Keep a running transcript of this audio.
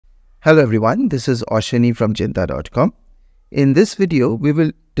Hello everyone, this is Ashwini from Cheenta.com. In this video, we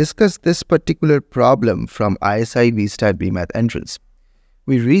will discuss this particular problem from ISI BStat BMath entrance.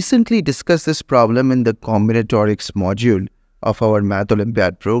 We recently discussed this problem in the Combinatorics module of our Math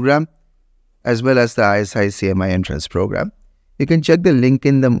Olympiad program, as well as the ISI-CMI entrance program. You can check the link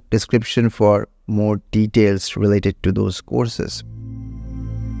in the description for more details related to those courses.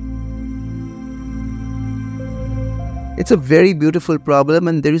 It's a very beautiful problem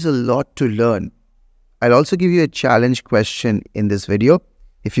and there is a lot to learn. I'll also give you a challenge question in this video.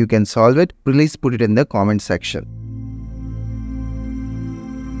 If you can solve it, please put it in the comment section.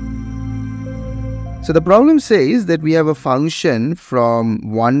 So the problem says that we have a function from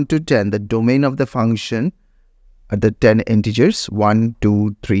 1 to 10. The domain of the function are the 10 integers 1,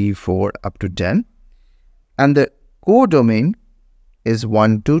 2, 3, 4 up to 10. And the codomain is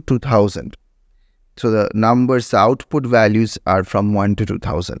 1 to 2000. So the numbers output values are from 1 to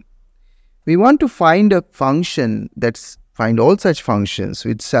 2000. We want to find a function find all such functions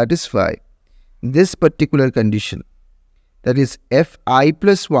which satisfy this particular condition. That is fi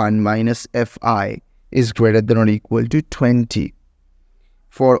plus 1 minus fi is greater than or equal to 20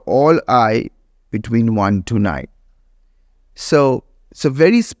 for all I between 1 to 9. So it's a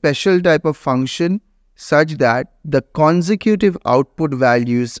very special type of function such that the consecutive output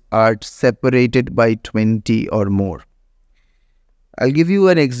values are separated by 20 or more. I'll give you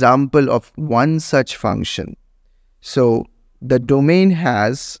an example of one such function. So the domain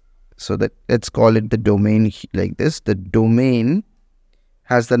has, let's call it the domain like this. The domain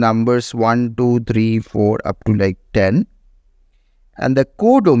has the numbers 1, 2, 3, 4 up to like 10. And the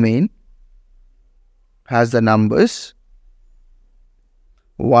codomain has the numbers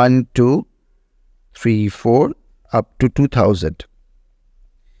 1, 2, 3, 4 up to 2000.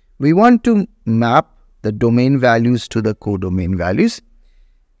 We want to map the domain values to the codomain values,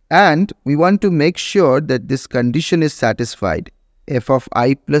 and we want to make sure that this condition is satisfied. F of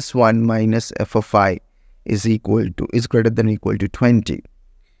I plus 1 minus f of I is greater than or equal to 20.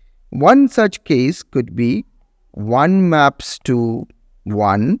 One such case could be 1 maps to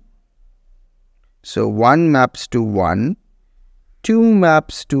 1. So 1 maps to 1, 2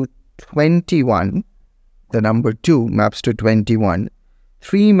 maps to 21, the number 2 maps to 21,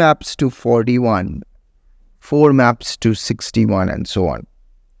 3 maps to 41, 4 maps to 61 and so on.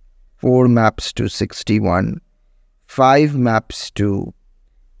 4 maps to 61, 5 maps to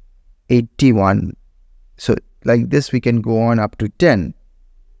 81. So like this we can go on up to 10.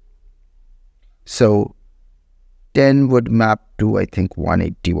 So 10 would map to I think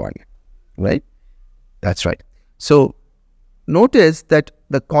 181, right? That's right. So notice that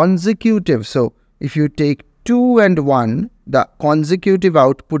the consecutive, so if you take 2 and 1, the consecutive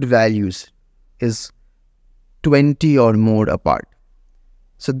output values is 20 or more apart.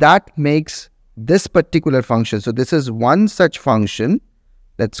 So that makes this particular function. So this is one such function.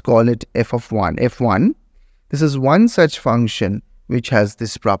 Let's call it f of 1, f1. This is one such function which has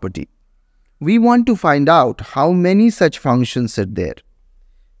this property. We want to find out how many such functions are there.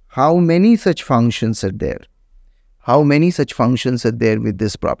 How many such functions are there? How many such functions are there with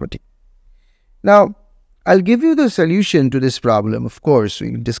this property? Now, I'll give you the solution to this problem. Of course, we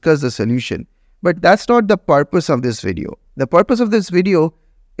will discuss the solution, but that's not the purpose of this video. The purpose of this video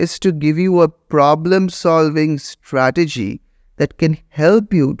is to give you a problem-solving strategy that can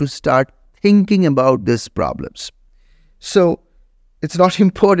help you to start thinking about these problems. So, it's not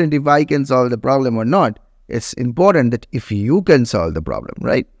important if I can solve the problem or not. It's important that if you can solve the problem,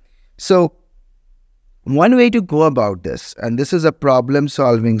 right? So, one way to go about this, and this is a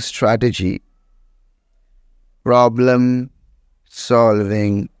problem-solving strategy.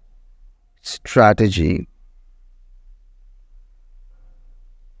 Problem-solving strategy.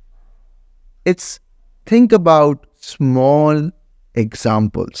 It's think about small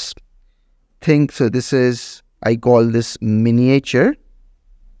examples. So this is, I call this miniature.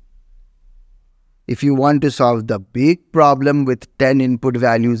 If you want to solve the big problem with 10 input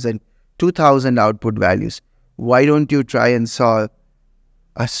values and 2000 output values, why don't you try and solve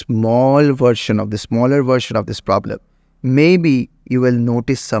a smaller version of this problem? Maybe you will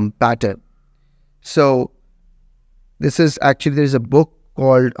notice some pattern. So this is actually, there is a book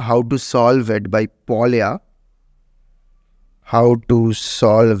called How to Solve It by Polya. How to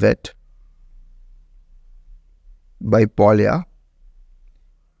Solve It by Polya.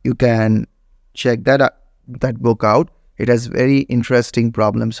 You can check that book out. It has very interesting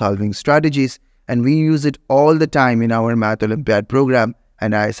problem-solving strategies, and we use it all the time in our Math Olympiad program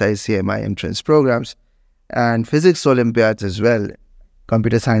and ISI-CMI entrance programs, and Physics Olympiads as well,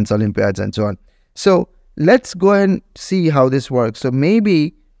 Computer Science Olympiads and so on. So let's go and see how this works. So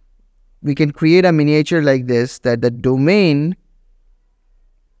maybe we can create a miniature like this, that the domain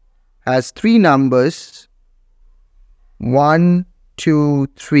has 3 numbers, 1, 2,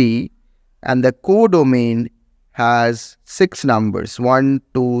 3, and the codomain has 6 numbers, 1,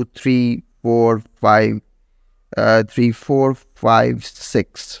 2, 3, 4, 5, 3, 4, 5,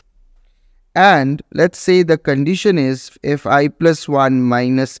 6. And let's say the condition is fi plus 1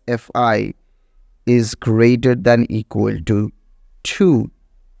 minus fi is greater than equal to 2.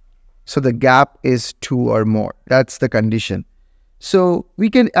 So the gap is 2 or more. That's the condition. So we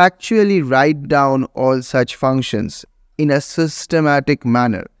can actually write down all such functions in a systematic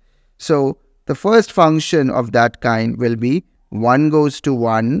manner. So the first function of that kind will be 1 goes to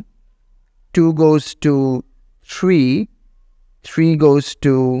 1, 2 goes to 3, 3 goes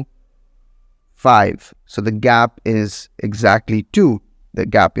to 5. So the gap is exactly 2. The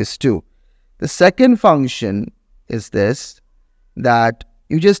gap is 2. The second function is this, that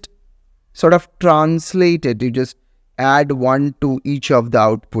you just sort of translate it. You just add 1 to each of the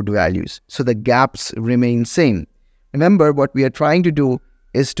output values. So the gaps remain same. Remember, what we are trying to do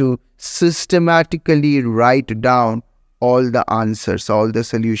is to systematically write down all the answers, all the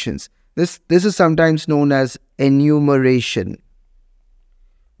solutions. This is sometimes known as enumeration.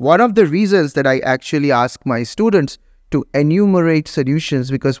 One of the reasons that I actually ask my students to enumerate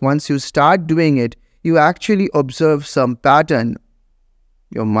solutions, because once you start doing it, you actually observe some pattern.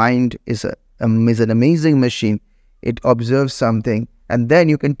 Your mind is an amazing machine. It observes something, and then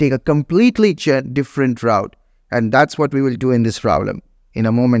you can take a completely different route. And that's what we will do in this problem. In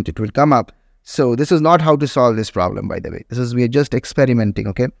a moment, it will come up. So this is not how to solve this problem, by the way. We are just experimenting,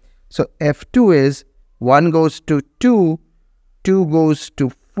 okay? So F2 is 1 goes to 2, 2 goes to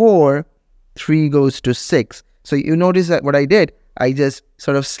 4, 3 goes to 6. So you notice that what I did, I just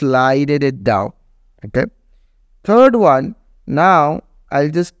sort of slided it down, okay? Third one, now I'll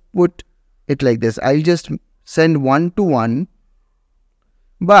just put it like this. I'll just send 1 to 1,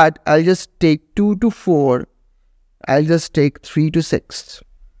 but I'll just take 2 to 4. I'll just take 3 to 6,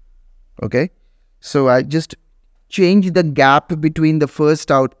 okay? So I just change the gap between the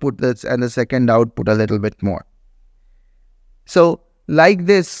first output and the second output a little bit more. So like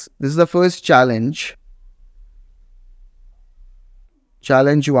this is the first challenge.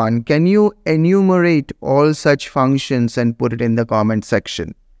 Challenge 1, can you enumerate all such functions and put it in the comment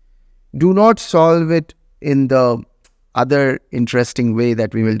section? Do not solve it in the other interesting way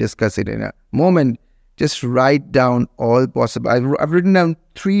that we will discuss it in a moment. Just write down all possible. I've written down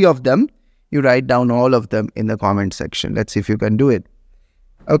 3 of them. You write down all of them in the comment section. Let's see if you can do it.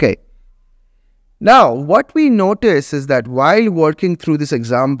 Okay. Now, what we notice is that while working through these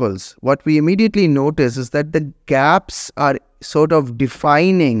examples, what we immediately notice is that the gaps are sort of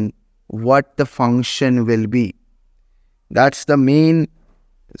defining what the function will be. That's the main,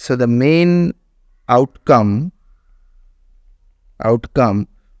 so the main outcome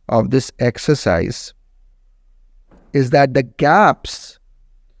of this exercise is that the gaps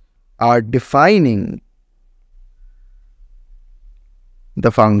are defining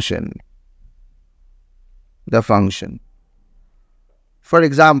the function. For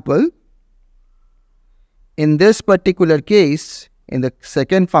example, in this particular case, in the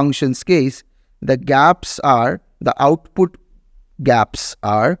second function's case, the gaps are, the output gaps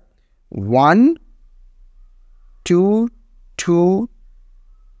are 1, 2, 2,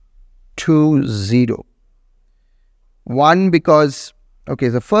 2, 0. 1 because, okay,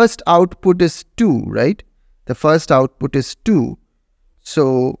 the first output is 2, right? The first output is 2.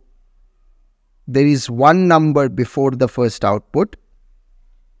 So there is 1 number before the first output.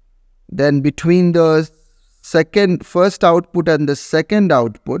 Then between the first output and the second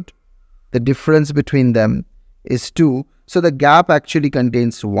output, the difference between them is 2. So the gap actually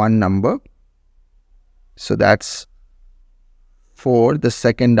contains 1 number. So that's for the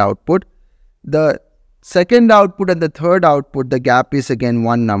second output. The second output and the third output, the gap is again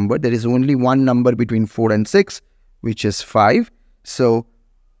 1 number. There is only 1 number between 4 and 6, which is 5. So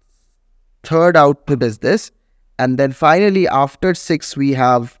third output is this. And then finally, after 6, we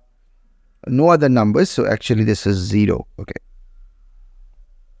have no other numbers. So actually, this is 0. Okay.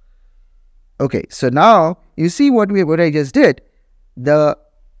 Okay. So now you see what I just did. The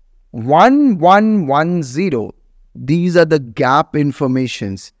 1, 1, 1, 0. These are the gap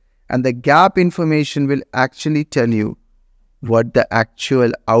informations. And the gap information will actually tell you what the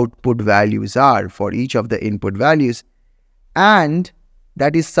actual output values are for each of the input values. And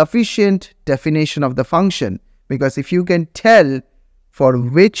that is sufficient definition of the function. Because if you can tell for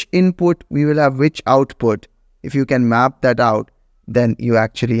which input we will have which output, if you can map that out, then you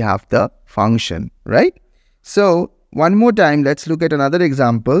actually have the function, right? So one more time, let's look at another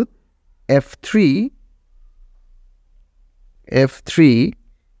example. F3,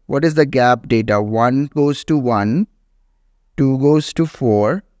 what is the gap data? 1 goes to 1, 2 goes to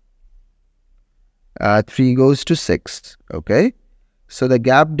 4, 3 goes to 6, okay? So the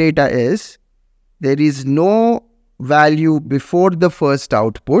gap data is, there is no value before the first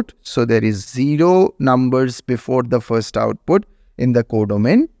output. So there is 0 numbers before the first output in the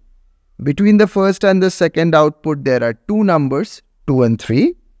codomain. Between the first and the second output, there are 2 numbers, 2 and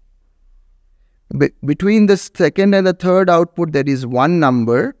 3. Between the second and the third output, there is 1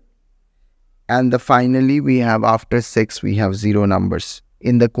 number. And finally, we have after 6, we have 0 numbers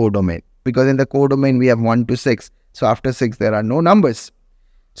in the codomain. Because in the codomain, we have 1 to 6. So after 6, there are no numbers.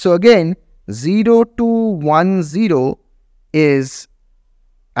 So again, 0 to 1, 0 is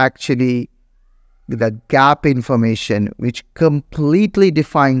actually the gap information which completely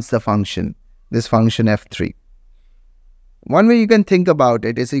defines the function, this function f3. One way you can think about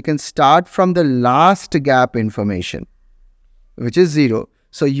it is you can start from the last gap information, which is 0.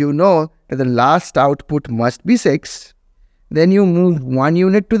 So you know that the last output must be 6. Then you move 1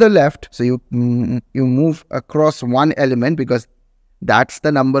 unit to the left. So you move across 1 element because that's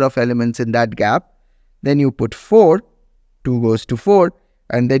the number of elements in that gap. Then you put 4, 2 goes to 4.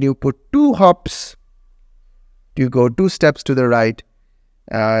 And then you put 2 hops. You go 2 steps to the right.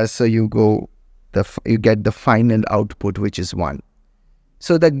 So you get the final output, which is 1.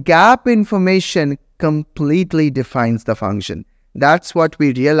 So the gap information completely defines the function. That's what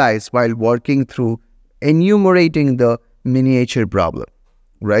we realize while working through enumerating the miniature problem,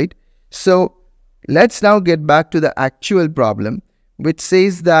 right? So let's now get back to the actual problem, which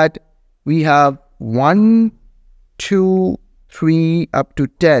says that we have 1, 2, 3 up to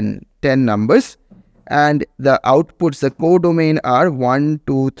 10 numbers, and the outputs, the codomain are 1,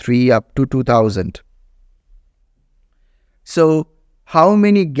 2, 3 up to 2000. So how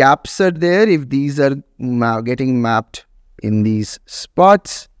many gaps are there if these are getting mapped in these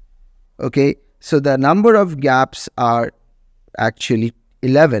spots? Okay, so the number of gaps are actually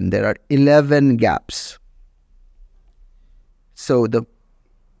 11. There are 11 gaps. So the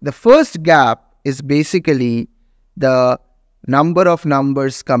first gap is basically the number of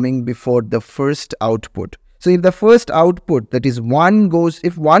numbers coming before the first output. So if the first output, that is if 1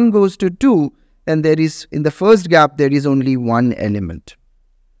 goes to 2, then there is, in the first gap, there is only 1 element.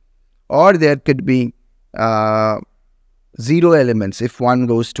 Or there could be 0 elements if 1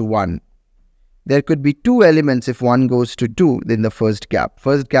 goes to 1. There could be 2 elements if 1 goes to 2 in the first gap.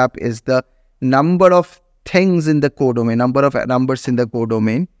 First gap is the number of things in the codomain, number of numbers in the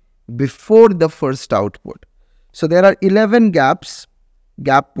codomain before the first output. So there are 11 gaps,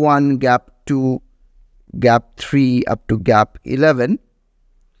 gap 1, gap 2, gap 3 up to gap 11.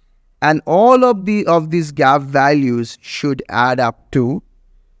 And all of these gap values should add up to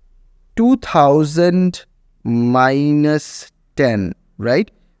 2000 minus 10, right?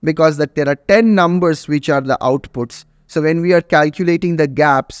 Because there are 10 numbers which are the outputs. So when we are calculating the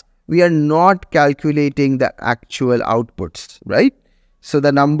gaps, we are not calculating the actual outputs, right? So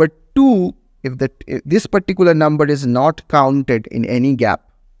the number 2, if this particular number is not counted in any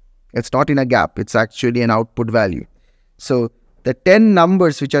gap, it's not in a gap, it's actually an output value. So the 10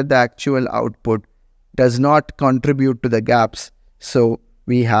 numbers which are the actual output does not contribute to the gaps. So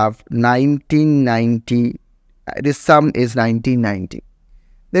we have 1990. This sum is 1990.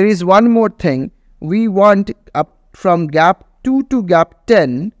 There is one more thing. We want up from gap 2 to gap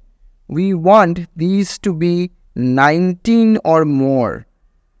 10, we want these to be 19 or more.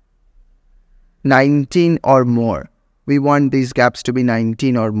 19 or more. We want these gaps to be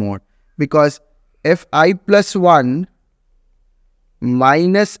 19 or more. Because fi plus 1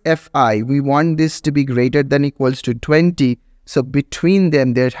 minus fi, we want this to be greater than equals to 20. So between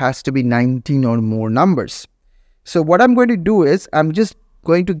them, there has to be 19 or more numbers. So what I'm going to do is, I'm just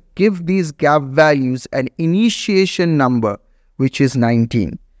going to give these gap values an initiation number, which is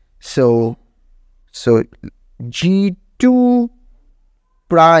 19. So G2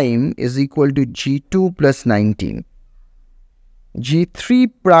 prime is equal to G2 plus 19.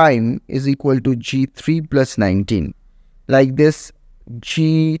 G3 prime is equal to G3 plus 19. Like this,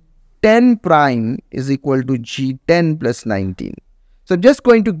 G10 prime is equal to G10 plus 19. So I'm just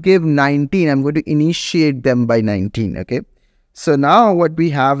going to give 19. I'm going to initiate them by 19. Okay. So now what we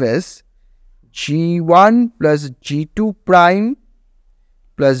have is G1 plus G2 prime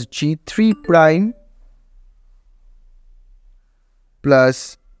plus G3 prime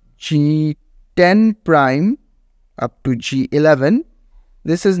plus G10 prime up to G11.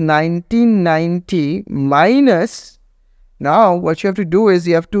 This is 1990 minus, now what you have to do is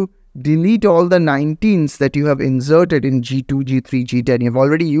you have to delete all the 19s that you have inserted in G2, G3, G10. You've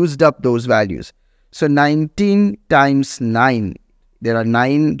already used up those values. So 19 times 9. There are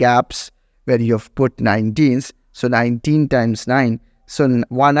 9 gaps where you have put 19s. So 19 times 9. So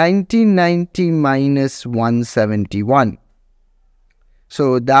 1990 minus 171.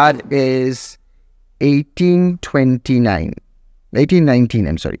 So that is 1819.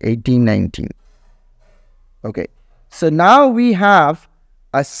 1819. Okay. So now we have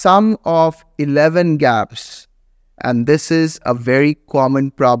a sum of 11 gaps. And this is a very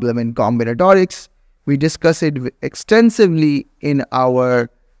common problem in combinatorics. We discuss it extensively in our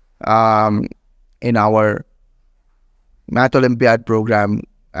Math Olympiad program,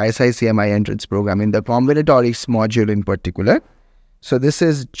 ISI-CMI entrance program, in the combinatorics module in particular. So this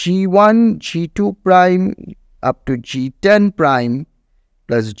is G1, G2 prime up to G10 prime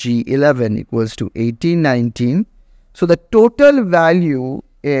plus G11 equals to 1819. So the total value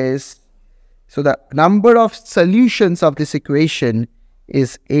is, so the number of solutions of this equation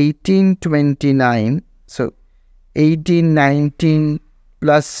is 1829. So 1819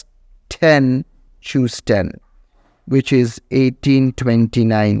 plus 10, choose 10, which is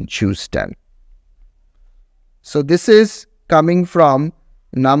 1829, choose 10. So this is coming from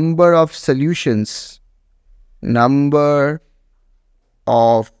number of solutions, number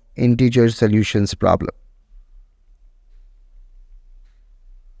of integer solutions problem.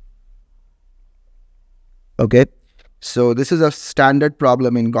 Okay, so this is a standard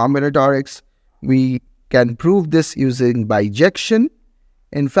problem in combinatorics. We can prove this using bijection.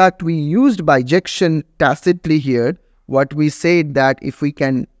 In fact, we used bijection tacitly here. What we said that if we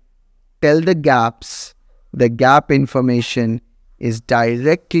can tell the gaps, the gap information is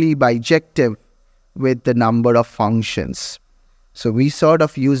directly bijective with the number of functions. So we sort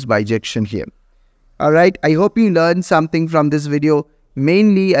of use bijection here. Alright, I hope you learned something from this video.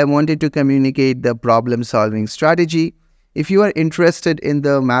 Mainly, I wanted to communicate the problem solving strategy. If you are interested in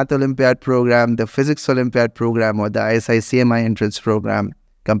the Math Olympiad program, the Physics Olympiad program, or the ISI-CMI entrance program,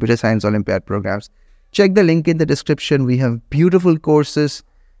 Computer Science Olympiad programs, check the link in the description. We have beautiful courses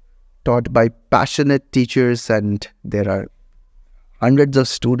taught by passionate teachers, and there are hundreds of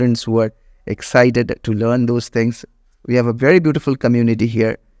students who are excited to learn those things. We have a very beautiful community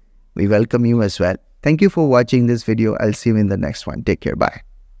here. We welcome you as well. Thank you for watching this video. I'll see you in the next one. Take care. Bye.